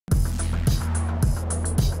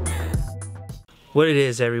What it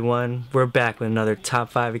is, everyone. We're back with another Top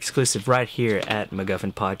 5 exclusive right here at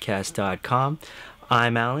MacGuffinPodcast.com.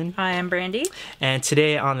 I'm Alan. I am Brandi. And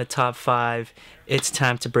today on the Top 5, it's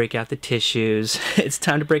time to break out the tissues. It's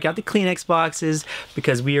time to break out the Kleenex boxes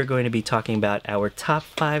because we are going to be talking about our top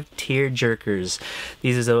 5 tearjerkers.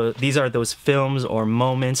 These are those films or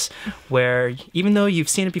moments where even though you've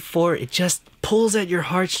seen it before, it just pulls at your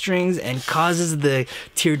heartstrings and causes the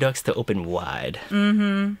tear ducts to open wide.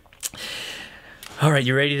 Mm-hmm. All right,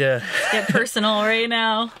 you ready to get personal right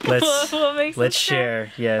now? Let's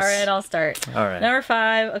share. Yes. All right, I'll start. All right. Number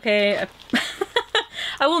 5. Okay,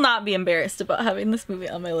 I will not be embarrassed about having this movie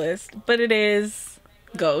on my list, but it is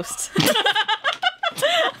Ghost. Because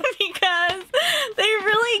they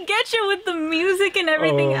really get you with the music and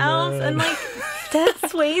everything else, and like Death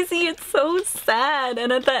Swayze, it's so sad.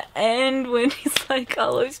 And at the end, when he's like,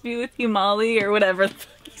 "I'll always be with you, Molly," or whatever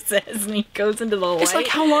he says, and he goes into the light. It's like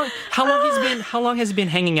how long has he been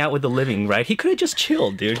hanging out with the living, right? He could have just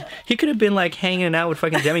chilled, dude. He could have been like hanging out with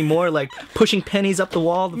fucking Demi Moore, like pushing pennies up the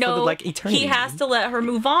wall for like eternity. He has to let her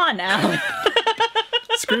move on now.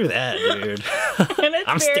 Screw that, dude.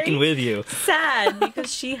 I'm sticking with you. Sad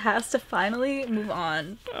because she has to finally move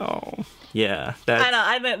on. Oh, yeah.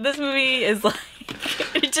 I know. This movie is like,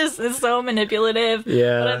 it just is so manipulative.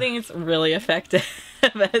 Yeah. But I think it's really effective.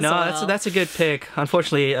 That's a good pick.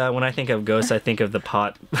 Unfortunately, when I think of Ghosts, I think of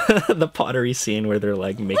the pottery scene where they're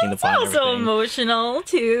like making the pot. It's also emotional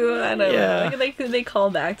too. I don't know. Like, they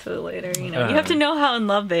call back to it later. You know, you have to know how in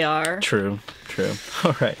love they are. True.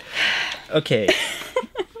 All right. Okay.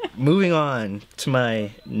 Moving on to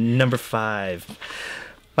my number 5.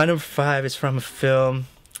 My number 5 is from a film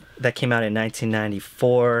that came out in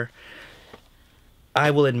 1994.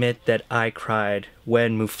 I will admit that I cried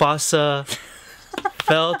when Mufasa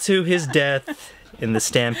fell to his death in the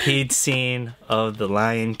stampede scene of The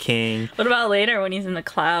Lion King. What about later when he's in the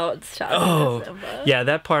clouds? Yeah,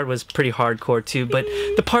 that part was pretty hardcore too. But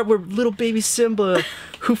the part where little baby Simba,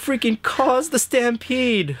 who freaking caused the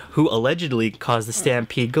stampede, who allegedly caused the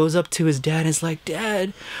stampede, goes up to his dad and is like,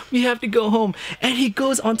 "Dad, we have to go home." And he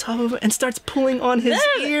goes on top of him and starts pulling on his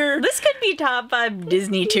ear. This could be top 5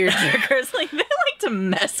 Disney tearjerkers. Like, they like to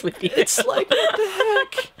mess with you. It's like, what the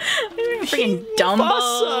heck? Freaking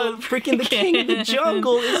Dumbo. Freaking the king of the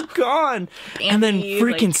jungle is gone. And then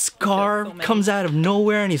freaking Scar comes out of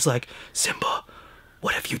nowhere and he's like, "Simba,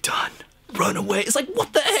 what have you done? Run away." It's like,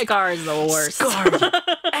 what the heck? Scar is the worst. Scar, you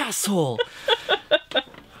asshole.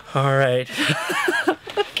 All right.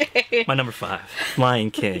 Okay. My number 5,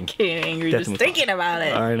 Lion King. Getting angry just thinking about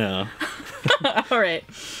it. I know. All right.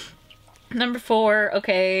 Number 4.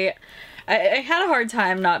 Okay. I had a hard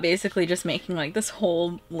time not basically just making like this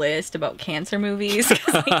whole list about cancer movies.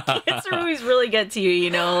 Like, cancer movies really get to you, you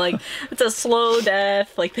know? Like, it's a slow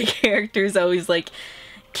death. Like, the character's always like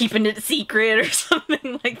keeping it secret or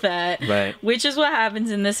something like that. Right. Which is what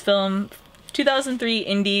happens in this film. 2003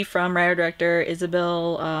 indie from writer-director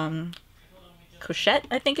Isabelle Cochette,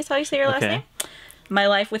 I think is how you say her last name. My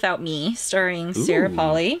Life Without Me, starring Sarah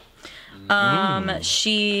Polley.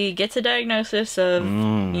 She gets a diagnosis of,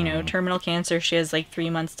 terminal cancer. She has like 3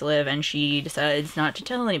 months to live, and she decides not to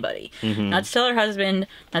tell anybody. Not to tell her husband,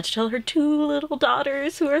 not to tell her 2 little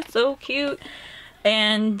daughters who are so cute,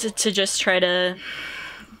 and to just try to,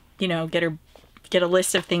 get a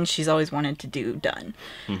list of things she's always wanted to do done.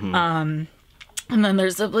 And then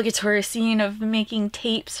there's the obligatory scene of making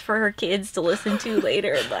tapes for her kids to listen to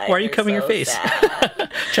later. Why are you covering your face?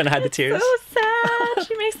 Trying to hide the tears? So sad.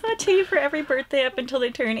 She makes them a tape for every birthday up until they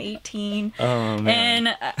turn 18. Oh, man.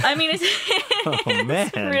 And, I mean, it's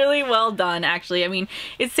really well done, actually. I mean,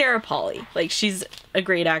 it's Sarah Polley. Like, she's a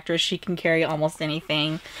great actress. She can carry almost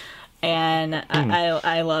anything. And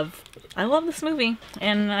I love this movie.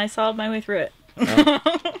 And I saw my way through it. Oh,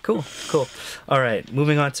 cool. All right,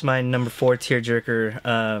 moving on to my number 4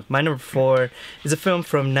 tearjerker. My number 4 is a film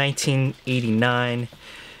from 1989.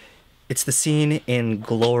 It's the scene in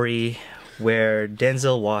Glory where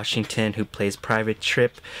Denzel Washington, who plays Private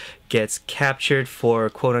Tripp, gets captured for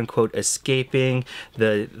quote-unquote escaping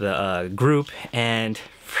the group, and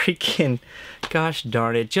freaking gosh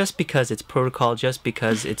darn it, just because it's protocol, just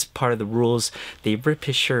because it's part of the rules, they rip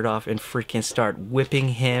his shirt off and freaking start whipping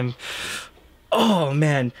him. Oh,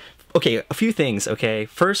 man. Okay, a few things, okay?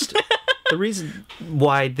 First, the reason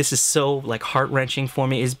why this is so, like, heart-wrenching for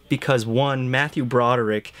me is because, one, Matthew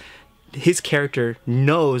Broderick, his character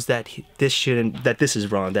knows that this is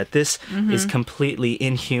wrong, that this is completely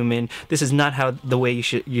inhuman. This is not how the way you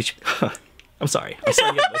should I'm sorry.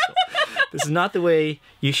 This is not the way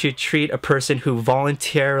you should treat a person who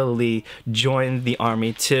voluntarily joined the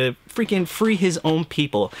army to freaking free his own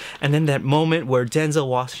people. And then that moment where Denzel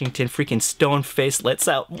Washington freaking stone-faced lets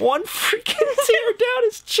out one freaking tear down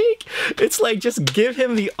his cheek. It's like, just give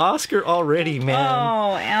him the Oscar already, man.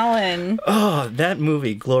 Oh, Alan. Oh, that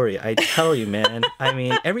movie, Glory, I tell you, man. I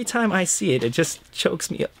mean, every time I see it, it just chokes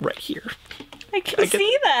me up right here. I can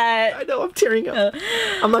see that. I know, I'm tearing up.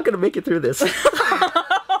 I'm not going to make it through this.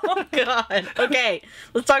 Oh, God. Okay,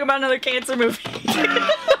 let's talk about another cancer movie.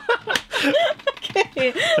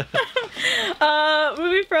 Okay.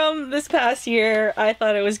 Movie from this past year. I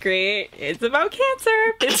thought it was great. It's about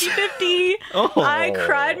cancer. 50-50. Oh. I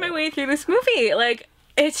cried my way through this movie. Like,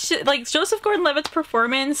 it's just, like, Joseph Gordon-Levitt's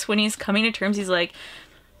performance when he's coming to terms, he's like,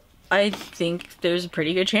 I think there's a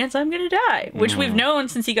pretty good chance I'm gonna die, which we've known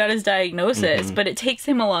since he got his diagnosis, but it takes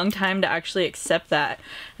him a long time to actually accept that.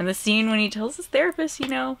 And the scene when he tells his therapist, you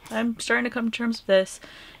know, I'm starting to come to terms with this,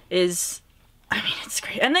 is, I mean, it's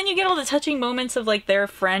great. And then you get all the touching moments of, like, their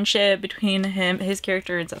friendship between his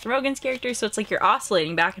character and Seth Rogen's character, so it's like you're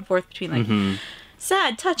oscillating back and forth between, like,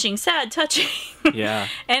 sad, touching, sad, touching. Yeah.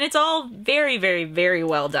 And it's all very, very, very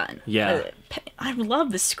well done. Yeah. I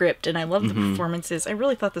love the script and I love the performances. I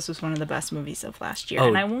really thought this was one of the best movies of last year. Oh,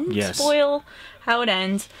 and I won't yes. spoil how it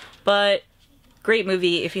ends, but great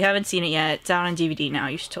movie. If you haven't seen it yet, it's out on DVD now.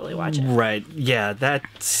 You should totally watch it. Right. Yeah, that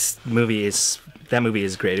movie is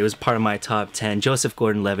great. It was part of my top 10. Joseph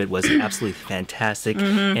Gordon-Levitt was absolutely fantastic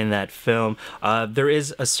in that film. There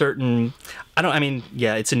is a certain...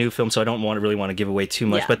 it's a new film, so I don't really want to give away too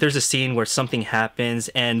much, but there's a scene where something happens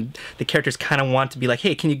and the characters kind of want to be like,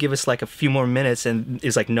 hey, can you give us like a few more minutes? And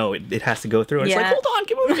it's like, no, it has to go through. And it's like, hold on,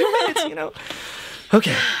 give me a few minutes, you know?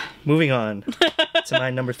 Okay, moving on to my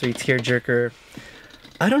number 3 tearjerker.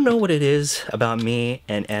 I don't know what it is about me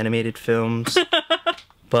and animated films,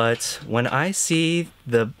 but when I see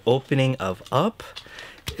the opening of Up,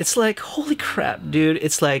 it's like, holy crap, dude.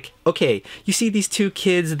 It's like, okay, you see these two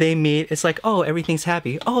kids, they meet. It's like, oh, everything's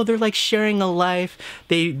happy. Oh, they're like sharing a life.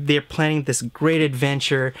 They're planning this great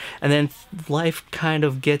adventure. And then life kind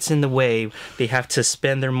of gets in the way. They have to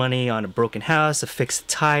spend their money on a broken house, a fixed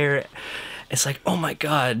tire. It's like, oh my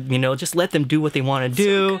God, you know, just let them do what they want to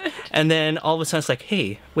do. So and then all of a sudden it's like,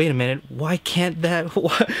 hey, wait a minute. Why can't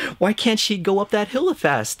she go up that hill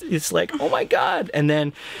fast? It's like, oh my God. And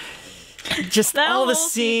then just that all the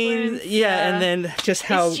scenes, and then just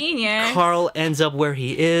how Carl ends up where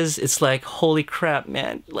he is. It's like, holy crap,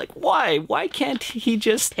 man. Like, why can't he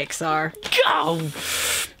just... Pixar. Oh,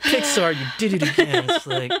 Pixar, you did it again. It's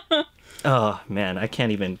like, oh man, I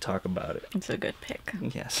can't even talk about it. It's a good pick.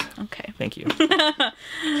 Yes. Okay. Thank you.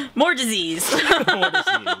 More disease. More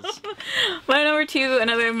disease. My number 2,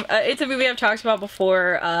 it's a movie I've talked about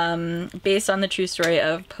before, based on the true story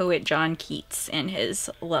of poet John Keats and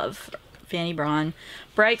his love, Fanny Braun.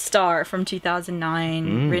 Bright Star from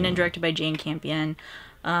 2009, written and directed by Jane Campion.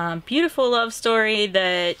 Beautiful love story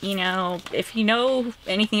that, you know, if you know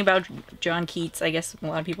anything about John Keats, I guess a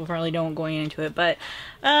lot of people probably don't going into it, but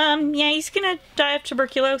he's gonna die of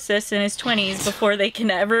tuberculosis in his 20s before they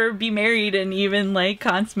can ever be married and even like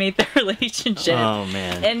consummate their relationship. Oh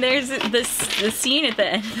man. And there's this scene at the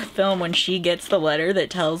end of the film when she gets the letter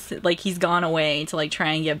that tells like he's gone away to like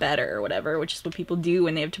try and get better or whatever, which is what people do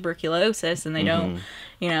when they have tuberculosis and they don't,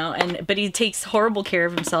 you know, but he takes horrible care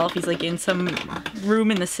of himself. He's like in some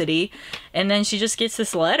room in the city, and then she just gets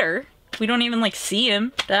this letter. We don't even like see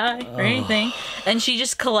him die or anything, and she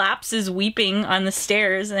just collapses weeping on the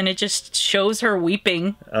stairs, and it just shows her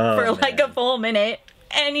weeping for like a full minute,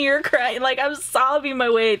 and you're crying. Like, I'm sobbing my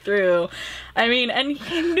way through. I mean, and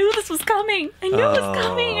I knew this was coming. I knew it was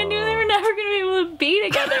coming. I knew they were never gonna be able to be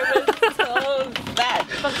together, but so bad.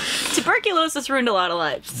 Tuberculosis ruined a lot of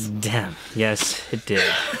lives. Damn. Yes, it did.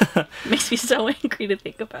 Makes me so angry to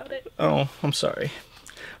think about it. Oh, I'm sorry.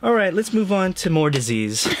 All right, let's move on to more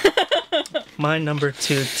disease. My number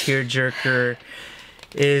 2 tearjerker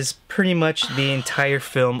is pretty much the entire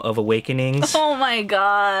film of Awakenings. Oh my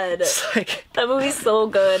God. It's like, that movie's so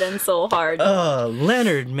good and so hard.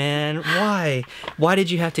 Leonard, man, why? Why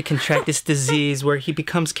did you have to contract this disease where he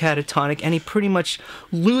becomes catatonic and he pretty much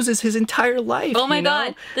loses his entire life? Oh my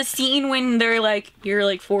God. The scene when they're like, you're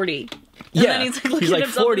like 40. And then he's like looking at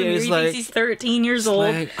himself 40 and he thinks he's 13 years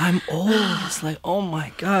old. Like, I'm old. It's like, oh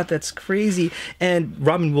my God, that's crazy. And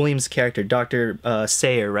Robin Williams' character, Dr.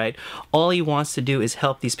 Sayer, right? All he wants to do is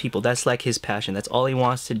help these people. That's like his passion. That's all he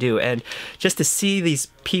wants to do. And just to see these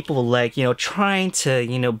people like, you know, trying to,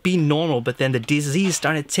 you know, be normal, but then the disease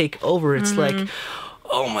starting to take over. It's like,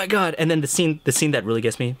 oh my God. And then the scene that really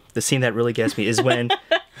gets me is when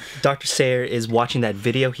Dr. Sayer is watching that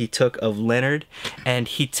video he took of Leonard, and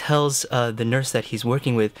he tells the nurse that he's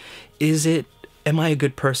working with, am I a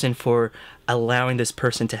good person for allowing this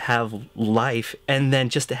person to have life and then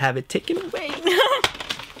just to have it taken away?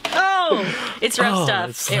 Oh, it's rough stuff.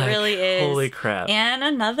 It's it like, really is. Holy crap. And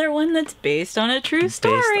another one that's based on a true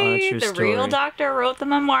story. The real doctor wrote the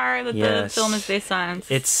memoir that the film is based on.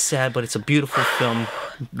 It's sad, but it's a beautiful film.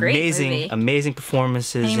 Great movie. Amazing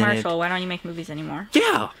performances Hey, in Marshall, it. why don't you make movies anymore?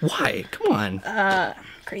 Yeah, why? Come on.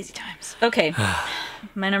 Crazy times. Okay,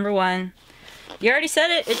 my number one. You already said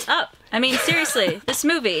it. It's Up. I mean, seriously, this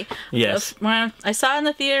movie. Yes. When I saw it in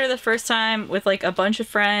the theater the first time with like a bunch of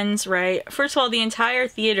friends, right? First of all, the entire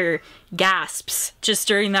theater gasps just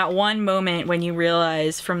during that one moment when you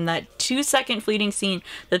realize from that 2-second fleeting scene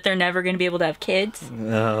that they're never going to be able to have kids.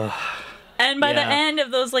 And by the end of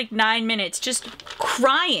those like 9 minutes, just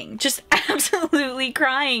crying, just absolutely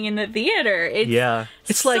crying in the theater.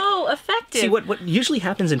 It's so like, effective. See, what usually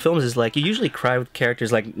happens in films is like you usually cry with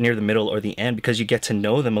characters like near the middle or the end because you get to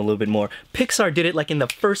know them a little bit more. Pixar did it like in the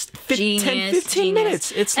first 10-15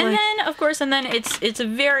 minutes. It's and then of course, it's a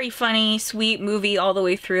very funny, sweet movie all the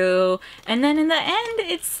way through. And then in the end,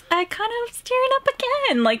 it's kind of tearing up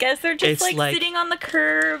again, like as they're just like sitting on the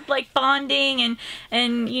curb, like bonding,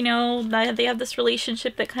 and you know they have this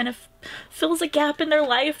relationship that kind of fills a gap in their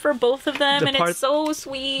life for both of them, and it's so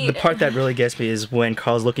sweet. The part that really gets me is when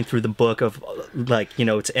Carl's looking through the book of, like, you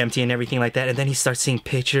know, it's empty and everything like that, and then he starts seeing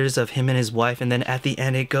pictures of him and his wife, and then at the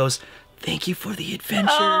end it goes, "Thank you for the adventure.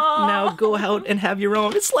 Now go out and have your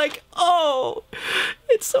own." It's like, oh,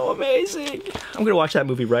 it's so amazing. I'm gonna watch that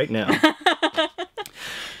movie right now.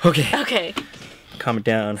 Okay. Calm it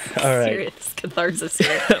down. All right. Serious catharsis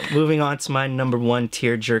here. Moving on to my number one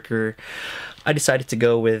tearjerker. I decided to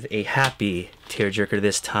go with a happy tearjerker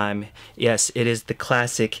this time. Yes, it is the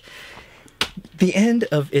classic. The end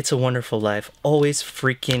of It's a Wonderful Life always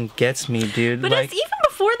freaking gets me, dude. But it's even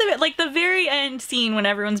before the very end scene when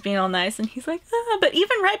everyone's being all nice and he's like, but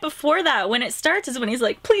even right before that, when it starts is when he's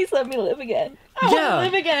like, "Please let me live again. I want to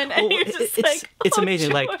live again." And you're just it's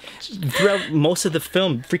amazing. George. Like throughout most of the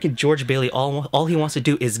film, freaking George Bailey, all he wants to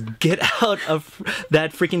do is get out of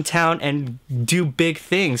that freaking town and do big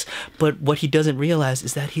things. But what he doesn't realize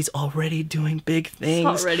is that he's already doing big things.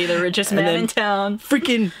 He's already the richest man in town.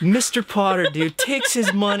 Freaking Mr. Potter, dude, takes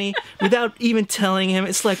his money without even telling him.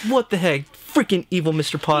 It's like, what the heck? Freaking evil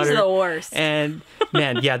Mr. Potter. He's the worst. And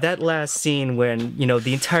man, yeah, that last scene when, you know,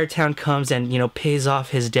 the entire town comes and, you know, pays off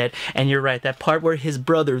his debt. And you're right, that part where his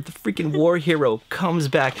brother, the freaking war hero, comes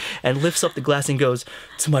back and lifts up the glass and goes,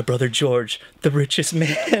 "To my brother George, the richest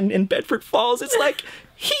man in Bedford Falls." It's like,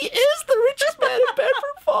 he is the richest man in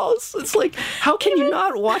Bedford Falls. It's like, how can you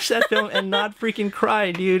not watch that film and not freaking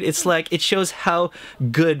cry, dude? It's like, it shows how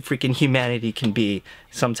good freaking humanity can be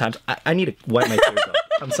sometimes. I need to wipe my tears off.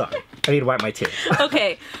 I'm sorry. I need to wipe my tears.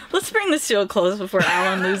 Okay, let's bring this to a close before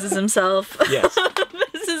Alan loses himself. Yes.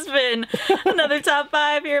 This has been another Top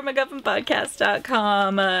 5 here at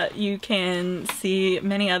MacGuffinPodcast.com. You can see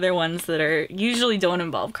many other ones that usually don't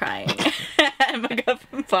involve crying at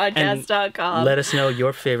MacGuffinPodcast.com. And let us know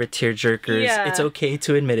your favorite tearjerkers. Yeah. It's okay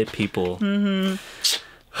to admit it, people. And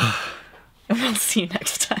we'll see you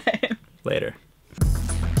next time. Later.